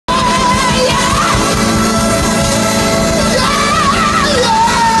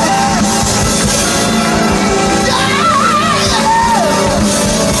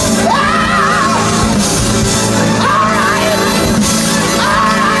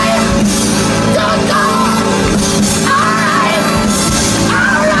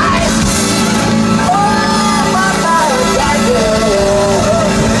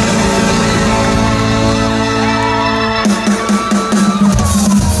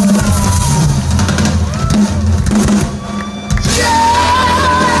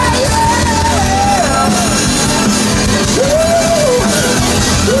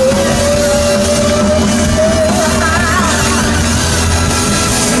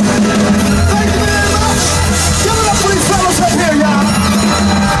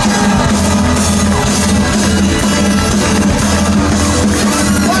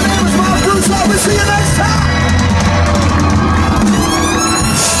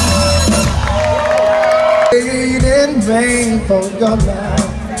vain for your love.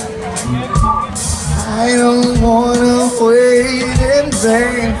 I don't wanna wait in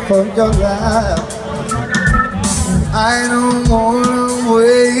vain for your love. I don't wanna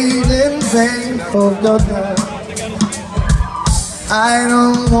wait in vain for your love. I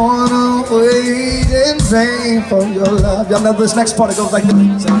don't wanna wait in vain for your love. Y'all know this next part, it goes like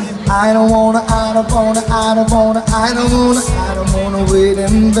this. I don't wanna wait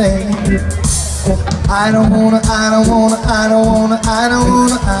in vain. I don't wanna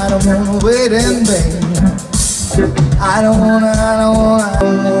wait in vain. I don't wanna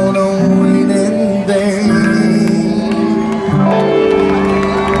wait